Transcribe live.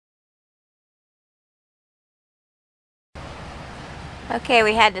Okay,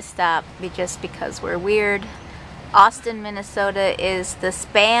 we had to stop just because we're weird. Austin, Minnesota is the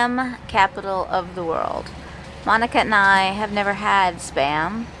spam capital of the world. Monica and I have never had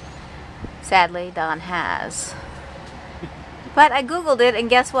spam. Sadly, Don has. But I googled it and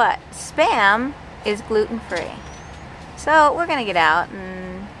guess what? Spam is gluten-free. So we're gonna get out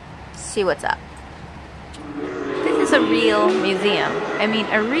and see what's up. This is a real museum. I mean,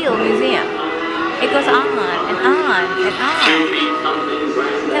 a real museum. It goes on and on and on.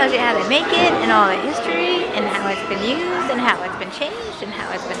 It tells you how they make it and all the history and how it's been used and how it's been changed and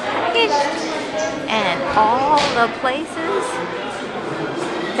how it's been packaged and all the places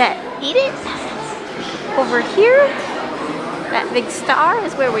that eat it. Over here, that big star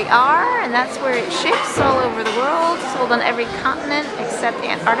is where we are, and that's where it ships all over the world, sold on every continent except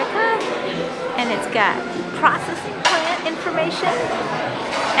Antarctica. And it's got processing plant information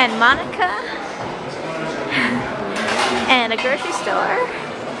and Monica and a grocery store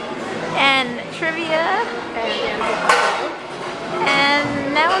and trivia,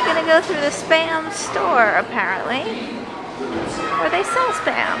 and now we're gonna go through the spam store apparently, where they sell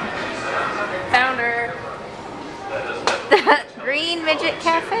spam. Found her. Green Midget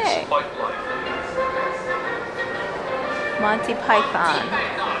Cafe. Monty Python.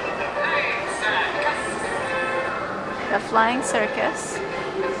 The Flying Circus.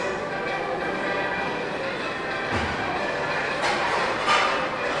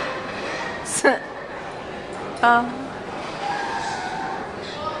 Oh.